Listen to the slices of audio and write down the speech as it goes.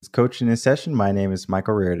Coaching in Session. My name is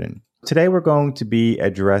Michael Reardon. Today we're going to be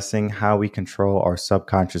addressing how we control our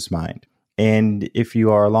subconscious mind. And if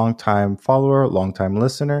you are a longtime follower, longtime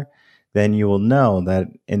listener, then you will know that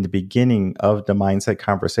in the beginning of the mindset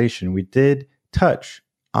conversation, we did touch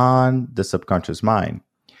on the subconscious mind.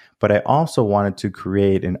 But I also wanted to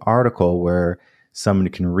create an article where someone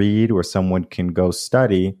can read, where someone can go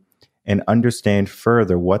study and understand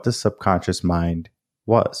further what the subconscious mind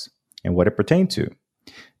was and what it pertained to.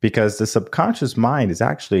 Because the subconscious mind is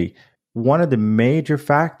actually one of the major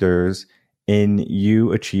factors in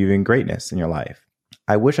you achieving greatness in your life.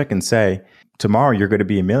 I wish I can say tomorrow you're going to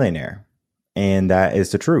be a millionaire. And that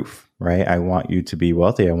is the truth, right? I want you to be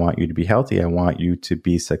wealthy. I want you to be healthy. I want you to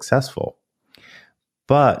be successful.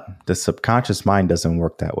 But the subconscious mind doesn't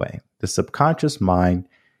work that way. The subconscious mind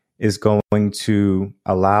is going to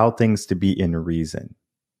allow things to be in reason.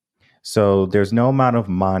 So there's no amount of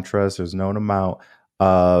mantras, there's no amount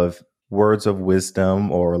of words of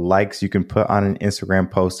wisdom or likes you can put on an Instagram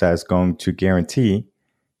post that's going to guarantee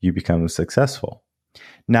you become successful.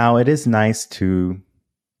 Now, it is nice to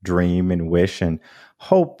dream and wish and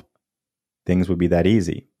hope things would be that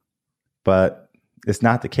easy, but it's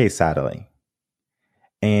not the case, sadly.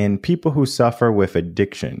 And people who suffer with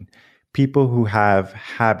addiction, people who have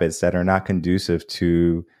habits that are not conducive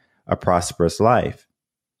to a prosperous life,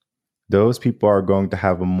 those people are going to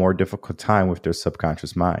have a more difficult time with their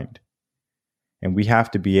subconscious mind. And we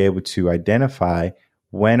have to be able to identify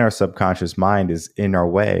when our subconscious mind is in our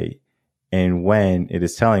way and when it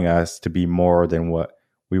is telling us to be more than what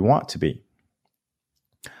we want to be.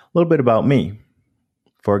 A little bit about me.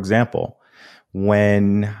 For example,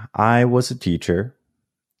 when I was a teacher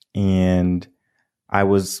and I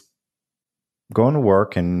was going to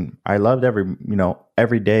work and I loved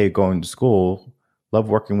every day going to school, loved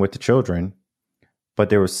working with the children, but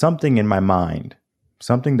there was something in my mind,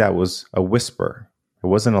 something that was a whisper. It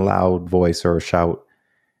wasn't a loud voice or a shout.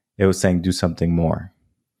 It was saying, do something more,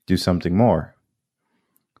 do something more.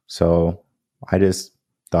 So I just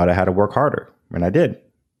thought I had to work harder, and I did.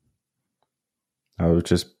 I was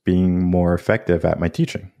just being more effective at my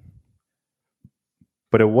teaching.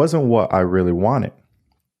 But it wasn't what I really wanted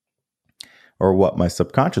or what my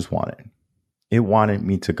subconscious wanted. It wanted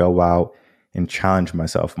me to go out and challenge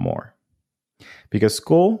myself more. Because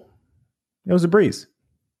school, it was a breeze.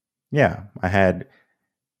 Yeah, I had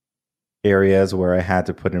areas where I had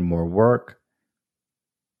to put in more work.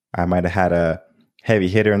 I might have had a heavy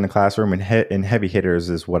hitter in the classroom, and heavy hitters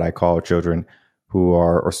is what I call children who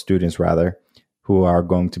are, or students rather, who are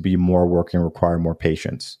going to be more work and require more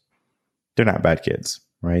patience. They're not bad kids,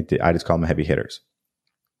 right? I just call them heavy hitters.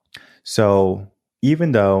 So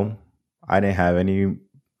even though I didn't have any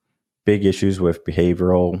big issues with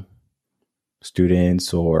behavioral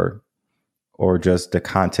students or just the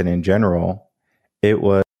content in general, it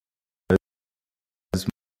was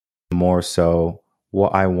more so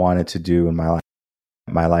what I wanted to do in my life.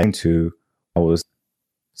 My life to I was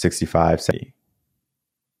 65, 70.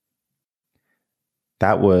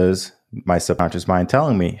 That was my subconscious mind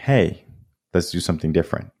telling me, hey, let's do something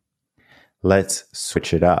different. Let's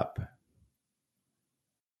switch it up.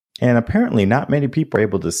 And apparently not many people are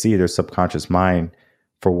able to see their subconscious mind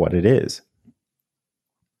for what it is,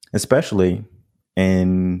 especially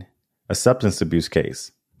in a substance abuse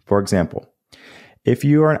case. For example, if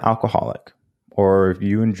you are an alcoholic or if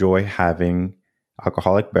you enjoy having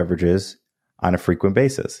alcoholic beverages on a frequent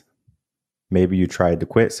basis, maybe you tried to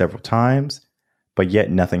quit several times, but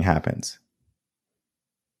yet nothing happens.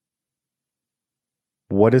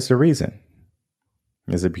 What is the reason?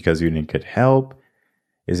 Is it because you didn't get help?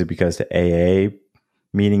 Is it because the AA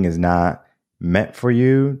meeting is not meant for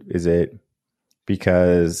you? Is it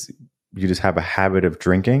because you just have a habit of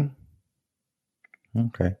drinking?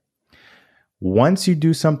 Okay. Once you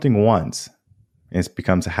do something once, it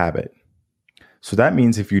becomes a habit. So that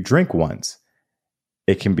means if you drink once,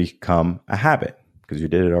 it can become a habit because you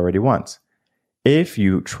did it already once. If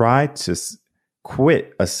you try to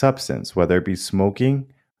quit a substance, whether it be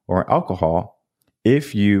smoking or alcohol,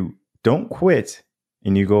 if you don't quit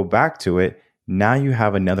and you go back to it, now you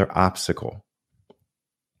have another obstacle.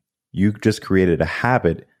 You just created a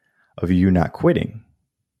habit of you not quitting.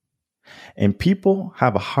 And people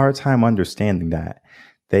have a hard time understanding that.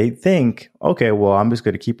 They think, okay, well, I'm just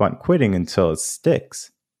going to keep on quitting until it sticks.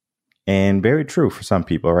 And very true for some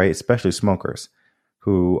people, right? Especially smokers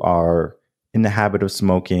who are in the habit of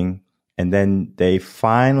smoking. And then they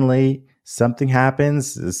finally, something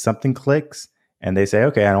happens, something clicks, and they say,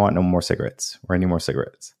 okay, I don't want no more cigarettes or any more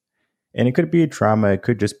cigarettes. And it could be a trauma. It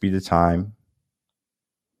could just be the time.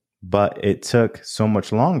 But it took so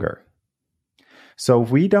much longer. So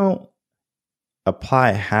if we don't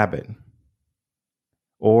apply a habit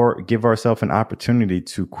or give ourselves an opportunity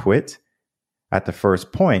to quit at the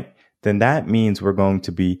first point, then that means we're going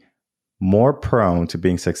to be more prone to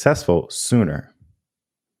being successful sooner.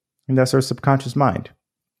 And that's our subconscious mind.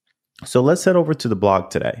 So let's head over to the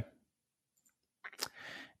blog today.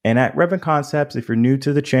 And at Reverend Concepts, if you're new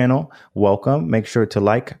to the channel, welcome. Make sure to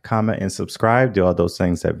like, comment, and subscribe. Do all those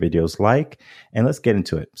things that videos like. And let's get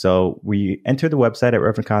into it. So we enter the website at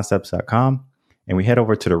reverendconcepts.com and we head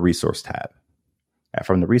over to the resource tab.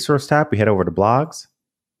 From the resource tab, we head over to blogs.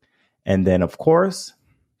 And then, of course,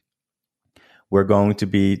 we're going to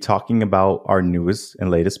be talking about our newest and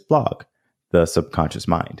latest blog, The Subconscious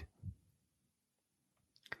Mind.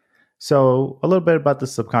 So a little bit about the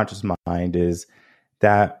subconscious mind is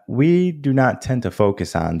that we do not tend to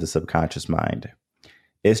focus on the subconscious mind.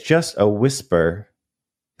 It's just a whisper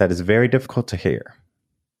that is very difficult to hear.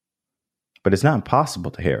 But it's not impossible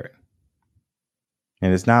to hear it.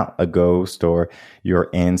 And it's not a ghost or your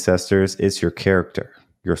ancestors. It's your character,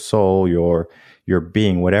 your soul, your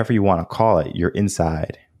being, whatever you want to call it, your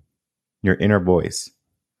inside, your inner voice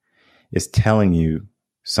is telling you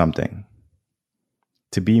something.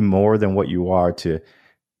 To be more than what you are, to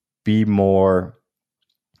be more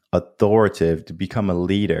authoritative, to become a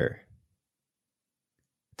leader,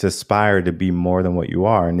 to aspire to be more than what you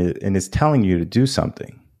are. And it's telling you to do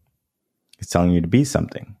something. It's telling you to be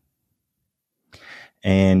something.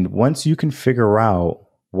 And once you can figure out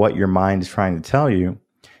what your mind is trying to tell you,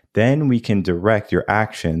 then we can direct your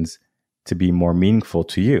actions to be more meaningful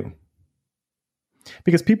to you.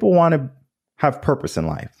 Because people want to have purpose in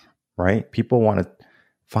life, right? People want to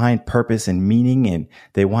find purpose and meaning, and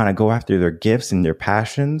they want to go after their gifts and their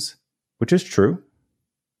passions, which is true.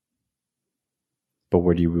 But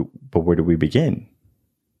where do we begin?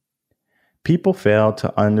 People fail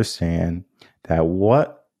to understand that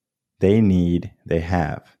what they need, they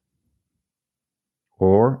have.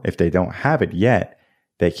 Or if they don't have it yet,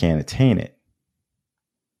 they can't attain it.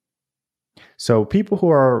 So people who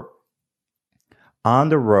are on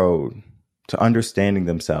the road to understanding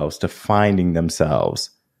themselves, to finding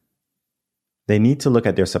themselves, they need to look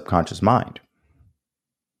at their subconscious mind.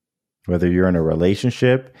 Whether you're in a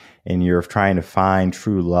relationship and you're trying to find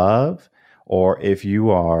true love, or if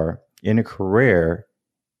you are in a career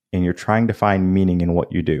and you're trying to find meaning in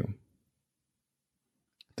what you do.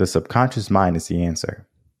 The subconscious mind is the answer.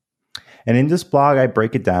 And in this blog, I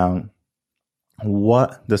break it down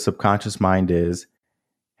what the subconscious mind is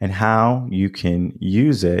and how you can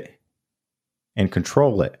use it and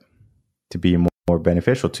control it to be more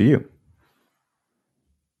beneficial to you.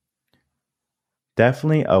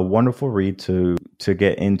 Definitely a wonderful read to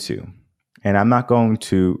get into. And I'm not going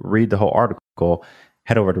to read the whole article.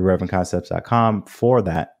 Head over to reverendconcepts.com for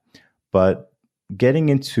that. But getting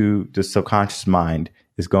into the subconscious mind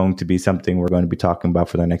is going to be something we're going to be talking about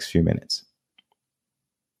for the next few minutes.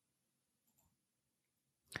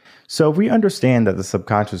 So if we understand that the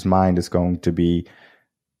subconscious mind is going to be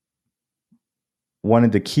one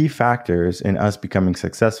of the key factors in us becoming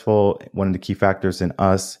successful, one of the key factors in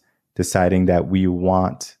us deciding that we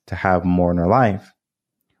want to have more in our life,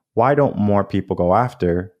 why don't more people go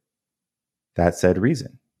after that said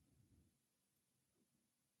reason?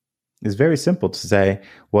 It's very simple to say,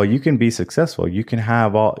 well, you can be successful. You can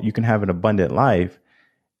have an abundant life.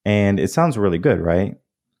 And it sounds really good, right?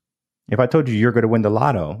 If I told you you're going to win the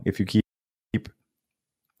lotto if you keep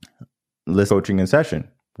list coaching in session,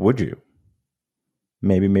 would you?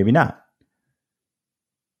 Maybe, maybe not.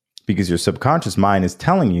 Because your subconscious mind is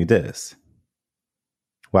telling you this.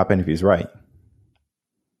 What happens if he's right?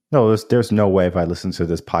 No, there's no way if I listen to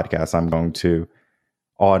this podcast, I'm going to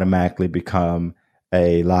automatically become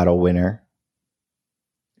a lotto winner.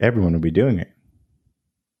 Everyone will be doing it.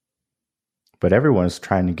 But everyone is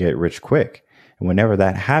trying to get rich quick. And whenever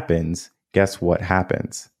that happens, guess what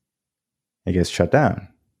happens? It gets shut down.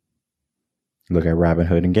 Look at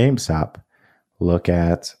Robinhood and GameStop. Look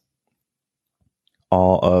at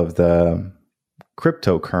all of the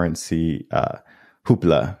cryptocurrency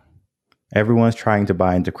hoopla. Everyone's trying to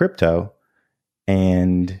buy into crypto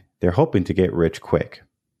and they're hoping to get rich quick.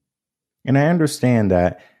 And I understand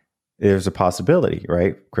that there's a possibility,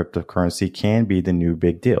 right? Cryptocurrency can be the new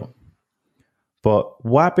big deal. But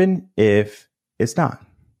what happens if it's not?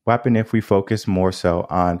 What happens if we focus more so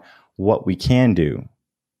on what we can do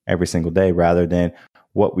every single day rather than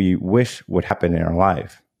what we wish would happen in our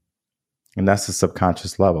life? And that's the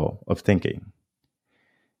subconscious level of thinking.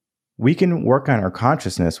 We can work on our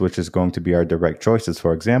consciousness, which is going to be our direct choices.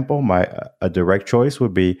 For example, a direct choice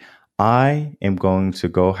would be, I am going to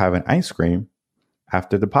go have an ice cream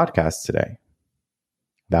after the podcast today.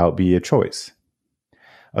 That would be a choice.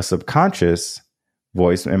 A subconscious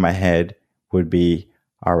voice in my head would be,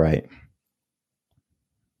 all right,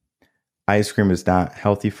 ice cream is not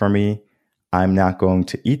healthy for me. I'm not going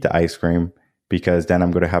to eat the ice cream because then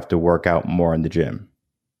I'm going to have to work out more in the gym.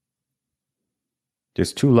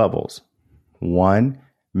 There's two levels. One,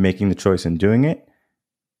 making the choice and doing it.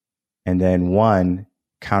 And then one,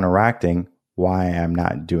 counteracting why I'm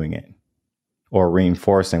not doing it or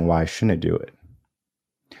reinforcing why I shouldn't do it.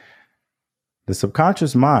 The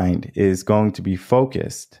subconscious mind is going to be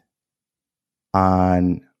focused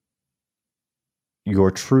on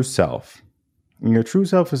your true self. And your true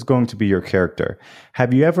self is going to be your character.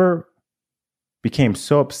 Have you ever became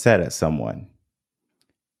so upset at someone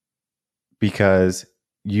because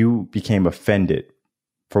you became offended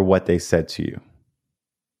for what they said to you?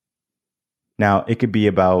 Now, it could be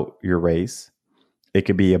about your race. It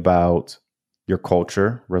could be about your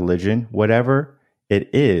culture, religion, whatever it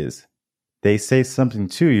is. They say something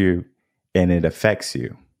to you and it affects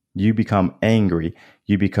you. You become angry.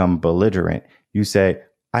 You become belligerent. You say,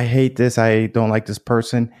 I hate this. I don't like this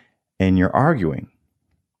person. And you're arguing.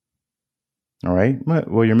 All right.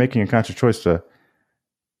 Well, you're making a conscious choice to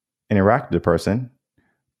interact with the person.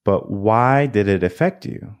 But why did it affect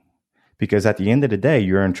you? Because at the end of the day,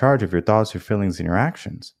 you're in charge of your thoughts, your feelings, and your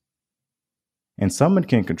actions. And someone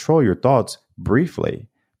can control your thoughts briefly.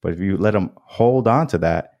 But if you let them hold on to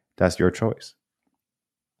that, that's your choice.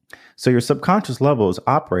 So your subconscious level is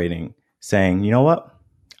operating, saying, you know what?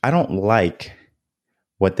 I don't like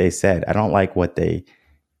what they said. I don't like what they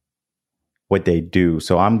do.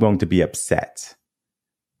 So I'm going to be upset.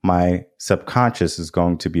 My subconscious is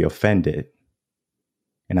going to be offended.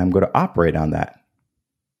 And I'm going to operate on that.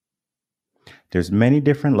 There's many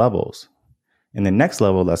different levels. And the next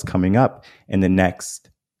level that's coming up in the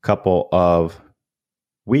next couple of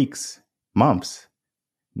weeks, months,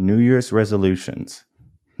 New Year's resolutions.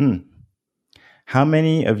 How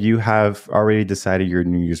many of you have already decided your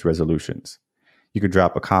New Year's resolutions? You could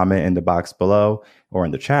drop a comment in the box below or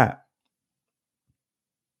in the chat.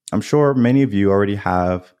 I'm sure many of you already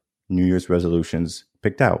have New Year's resolutions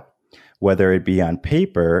picked out, whether it be on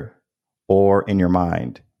paper or in your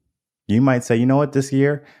mind. You might say, you know what, this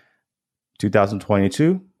year,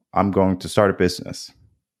 2022, I'm going to start a business.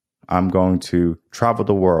 I'm going to travel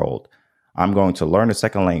the world. I'm going to learn a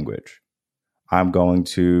second language. I'm going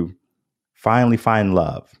to finally find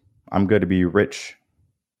love. I'm going to be rich.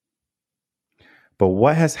 But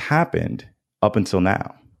what has happened up until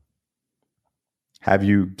now? Have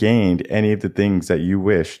you gained any of the things that you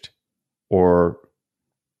wished or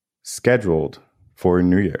scheduled for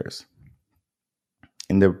New Year's?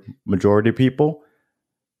 And the majority of people,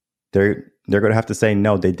 they're going to have to say,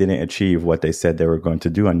 no, they didn't achieve what they said they were going to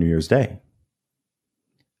do on New Year's Day.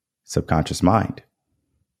 Subconscious mind.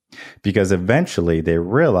 Because eventually they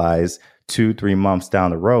realize 2-3 months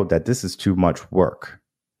down the road that this is too much work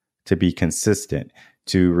to be consistent,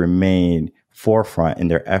 to remain forefront in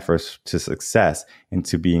their efforts to success and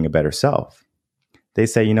to being a better self. They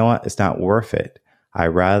say, you know what? It's not worth it. I'd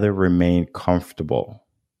rather remain comfortable.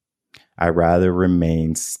 I'd rather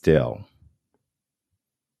remain still.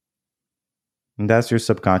 And that's your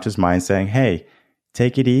subconscious mind saying, hey,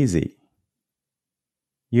 take it easy.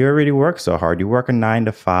 You already work so hard. You work a 9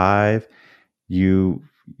 to 5. You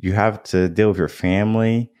have to deal with your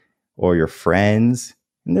family or your friends.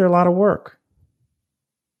 And they're a lot of work.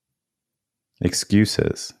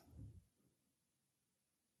 Excuses.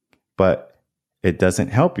 But it doesn't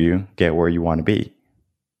help you get where you want to be.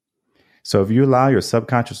 So if you allow your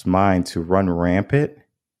subconscious mind to run rampant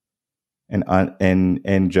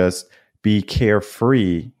and just be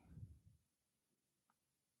carefree,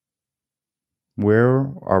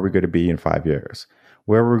 where are we going to be in 5 years?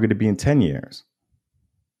 Where are we going to be in 10 years?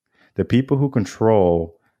 The people who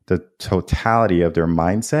control the totality of their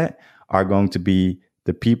mindset are going to be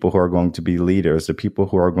the people who are going to be leaders, the people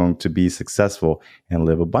who are going to be successful and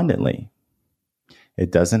live abundantly.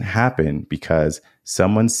 It doesn't happen because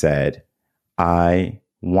someone said, I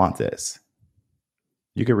want this.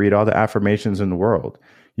 You can read all the affirmations in the world.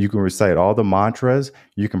 You can recite all the mantras.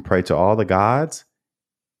 You can pray to all the gods.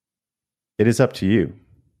 It is up to you.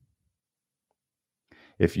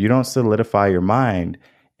 If you don't solidify your mind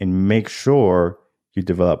and make sure you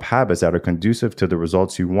develop habits that are conducive to the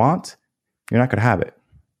results you want, you're not going to have it.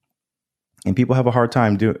 And people have a hard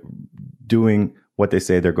time doing what they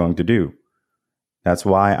say they're going to do. That's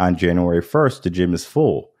why on January 1st, the gym is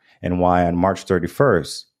full. And why on March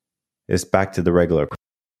 31st, it's back to the regular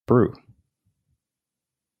crew.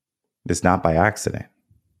 It's not by accident.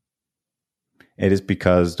 It is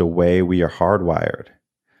because the way we are hardwired,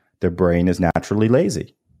 the brain is naturally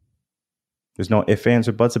lazy. There's no ifs, ands,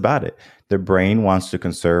 or buts about it. The brain wants to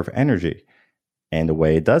conserve energy. And the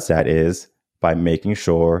way it does that is by making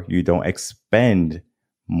sure you don't expend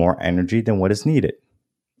more energy than what is needed.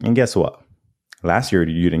 And guess what? Last year,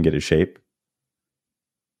 you didn't get a shape.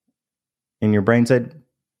 And your brain said,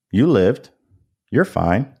 you lived. You're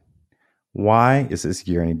fine. Why is this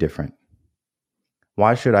year any different?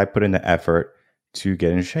 Why should I put in the effort to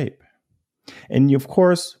get in shape? And of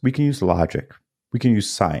course, we can use logic. We can use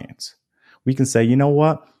science. We can say, you know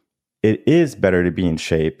what? It is better to be in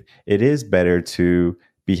shape. It is better to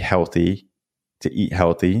be healthy, to eat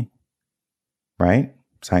healthy, right?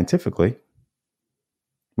 Scientifically,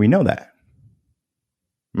 we know that.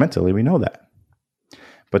 Mentally, we know that.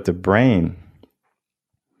 But the brain,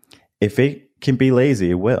 if it can be lazy,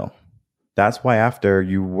 it will. That's why after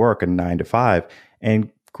you work a 9 to 5, and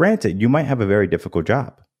granted, you might have a very difficult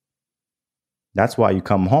job. That's why you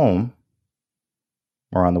come home,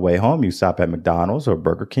 or on the way home, you stop at McDonald's or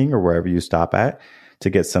Burger King or wherever you stop at to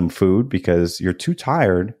get some food because you're too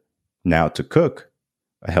tired now to cook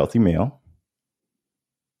a healthy meal.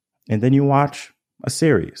 And then you watch a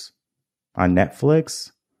series on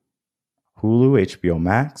Netflix, Hulu, HBO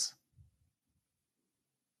Max.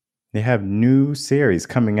 They have new series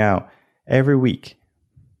coming out every week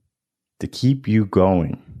to keep you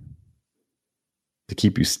going, to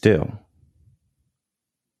keep you still.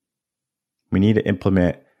 We need to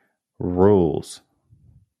implement rules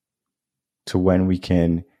to when we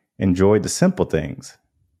can enjoy the simple things.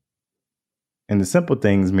 And the simple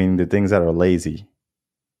things meaning the things that are lazy.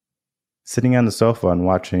 Sitting on the sofa and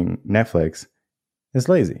watching Netflix is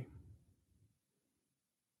lazy.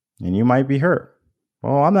 And you might be hurt.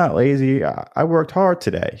 Well, I'm not lazy. I worked hard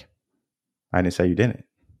today. I didn't say you didn't.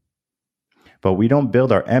 But we don't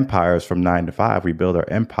build our empires from 9 to 5. We build our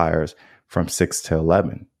empires from 6 to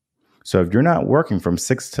 11. So if you're not working from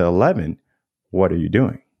 6 to 11, what are you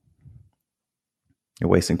doing? You're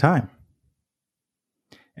wasting time.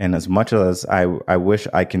 And as much as I wish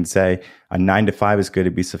I can say a 9 to 5 is going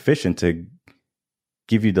to be sufficient to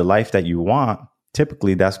give you the life that you want,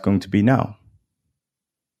 typically that's going to be no.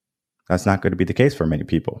 That's not going to be the case for many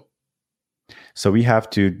people. So we have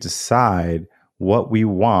to decide what we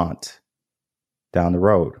want down the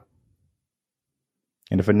road.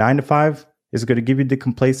 And if a 9 to 5 is going to give you the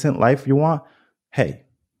complacent life you want, hey,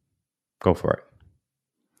 go for it.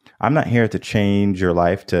 I'm not here to change your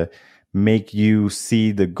life, to make you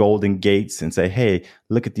see the golden gates and say, hey,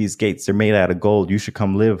 look at these gates. They're made out of gold. You should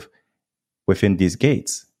come live within these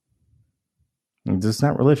gates. It's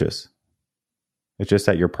not religious. It's just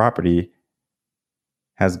that your property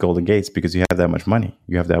has golden gates because you have that much money.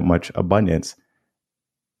 You have that much abundance.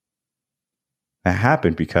 That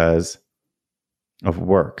happened because of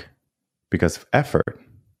work, because of effort.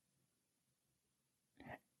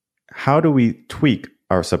 How do we tweak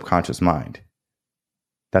our subconscious mind?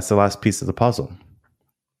 That's the last piece of the puzzle.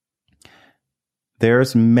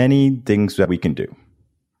 There's many things that we can do,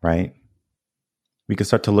 right? We can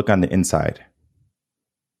start to look on the inside.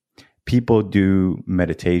 People do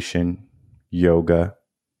meditation, yoga.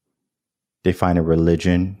 They find a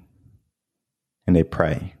religion and they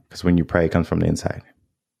pray, because when you pray, it comes from the inside.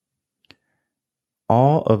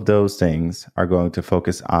 All of those things are going to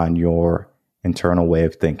focus on your internal way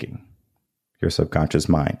of thinking, your subconscious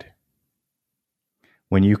mind.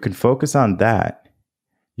 When you can focus on that,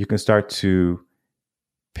 you can start to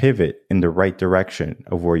pivot in the right direction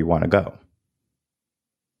of where you want to go.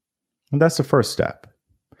 And that's the first step.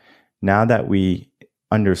 Now that we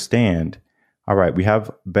understand, all right, we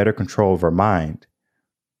have better control of our mind,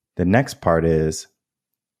 the next part is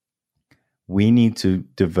we need to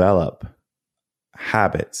develop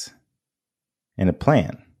habits and a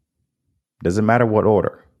plan. Doesn't matter what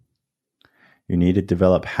order. You need to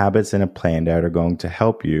develop habits and a plan that are going to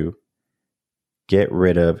help you get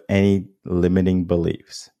rid of any limiting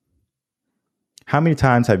beliefs. How many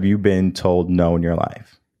times have you been told no in your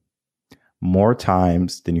life? More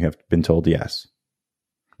times than you have been told yes.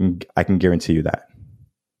 I can guarantee you that.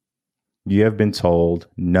 You have been told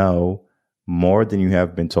no more than you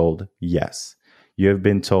have been told yes. You have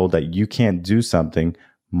been told that you can't do something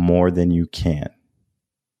more than you can.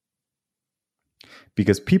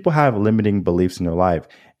 Because people have limiting beliefs in their life.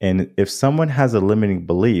 And if someone has a limiting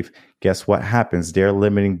belief, guess what happens? Their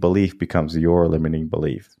limiting belief becomes your limiting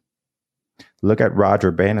belief. Look at Roger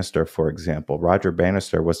Bannister, for example. Roger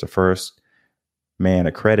Bannister was the first man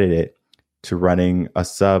accredited to running a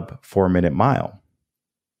sub 4-minute mile.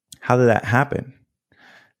 How did that happen?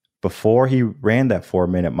 Before he ran that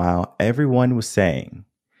 4-minute mile, everyone was saying,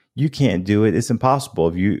 you can't do it. It's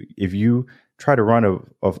impossible. If you try to run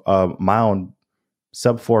a mile in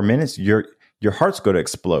sub 4 minutes, you're your heart's going to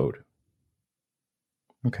explode.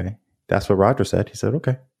 Okay. That's what Roger said. He said,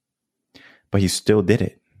 okay. But he still did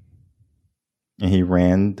it. And he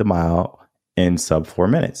ran the mile in sub 4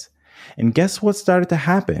 minutes. And guess what started to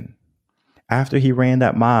happen after he ran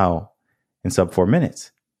that mile in sub 4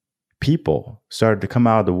 minutes? People started to come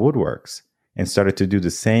out of the woodworks and started to do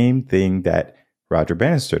the same thing that Roger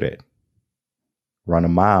Bannister did. Run a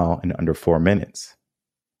mile in under 4 minutes.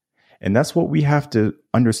 And that's what we have to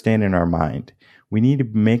understand in our mind. We need to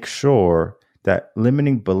make sure that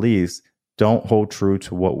limiting beliefs don't hold true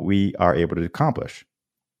to what we are able to accomplish.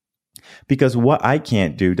 Because what I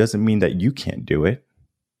can't do doesn't mean that you can't do it.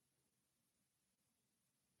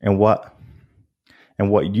 And what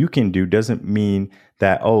you can do doesn't mean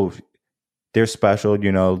that, oh, they're special,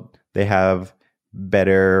 they have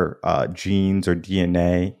better genes or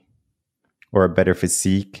DNA or a better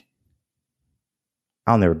physique.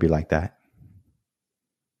 I'll never be like that.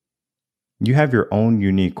 You have your own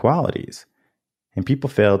unique qualities. And people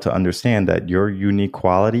fail to understand that your unique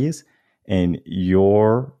qualities and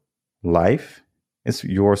your life is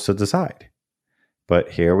yours to decide.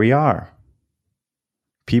 But here we are.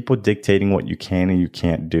 People dictating what you can and you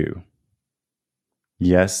can't do.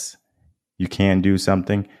 Yes, you can do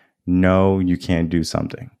something. No, you can't do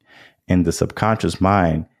something. And the subconscious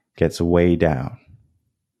mind gets way down.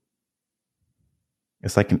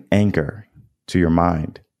 It's like an anchor to your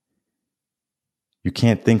mind. You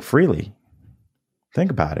can't think freely. Think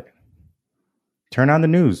about it. Turn on the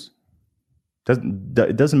news.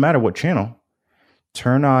 It doesn't matter what channel.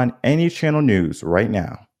 Turn on any channel news right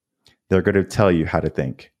now. They're going to tell you how to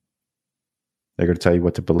think. They're going to tell you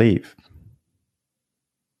what to believe.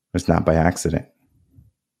 It's not by accident.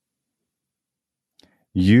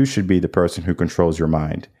 You should be the person who controls your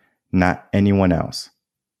mind, not anyone else.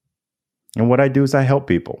 And what I do is I help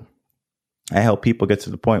people. I help people get to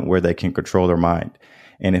the point where they can control their mind.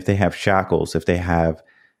 And if they have shackles, if they have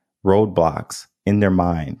roadblocks in their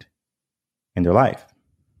mind, in their life,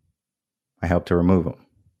 I help to remove them.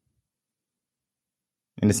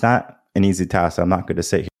 And it's not an easy task. I'm not going to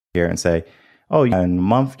sit here and say, oh, in a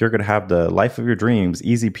month, you're going to have the life of your dreams,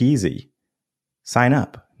 easy peasy. Sign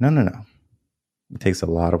up. No. It takes a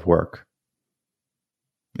lot of work.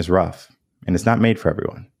 It's rough. And it's not made for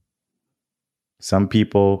everyone. Some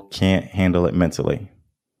people can't handle it mentally.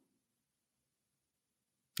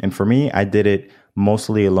 And for me, I did it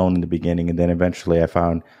mostly alone in the beginning. And then eventually I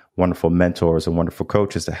found wonderful mentors and wonderful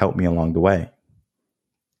coaches to help me along the way.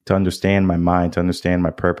 To understand my mind, to understand my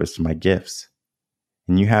purpose, my gifts.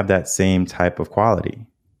 And you have that same type of quality.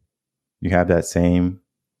 You have that same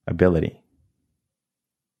ability.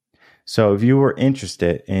 So if you were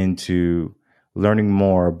interested into learning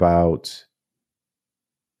more about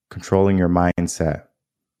controlling your mindset,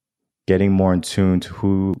 getting more in tune to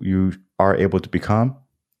who you are able to become,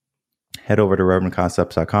 head over to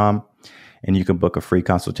reverendconcepts.com and you can book a free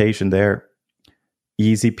consultation there.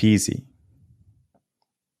 Easy peasy.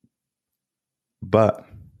 But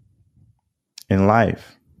in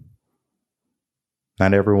life,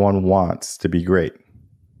 not everyone wants to be great.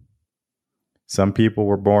 Some people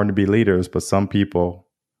were born to be leaders, but some people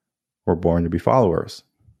were born to be followers.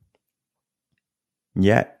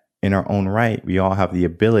 Yet, in our own right, we all have the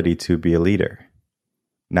ability to be a leader.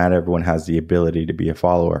 Not everyone has the ability to be a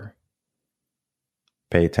follower.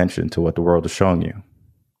 Pay attention to what the world is showing you.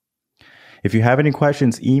 If you have any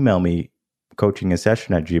questions, email me,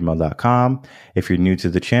 coachinginsession@gmail.com. If you're new to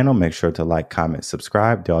the channel, make sure to like, comment,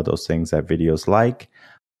 subscribe, do all those things that videos like.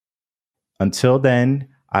 Until then,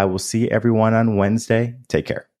 I will see everyone on Wednesday. Take care.